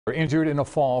Injured in a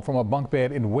fall from a bunk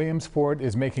bed in Williamsport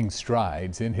is making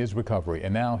strides in his recovery,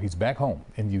 and now he's back home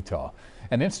in Utah.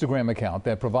 An Instagram account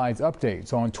that provides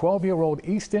updates on 12-year-old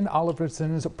Easton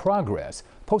Oliverson's progress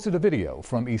posted a video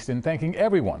from Easton thanking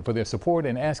everyone for their support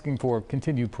and asking for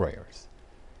continued prayers.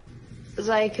 As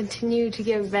I continue to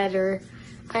get better,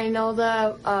 I know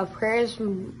the prayers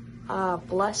and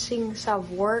blessings have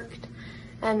worked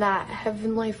and that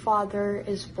Heavenly Father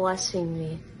is blessing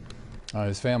me.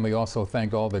 His family also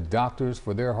thanked all the doctors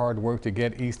for their hard work to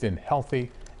get Easton healthy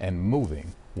and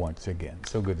moving once again.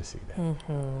 So good to see that.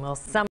 Well, some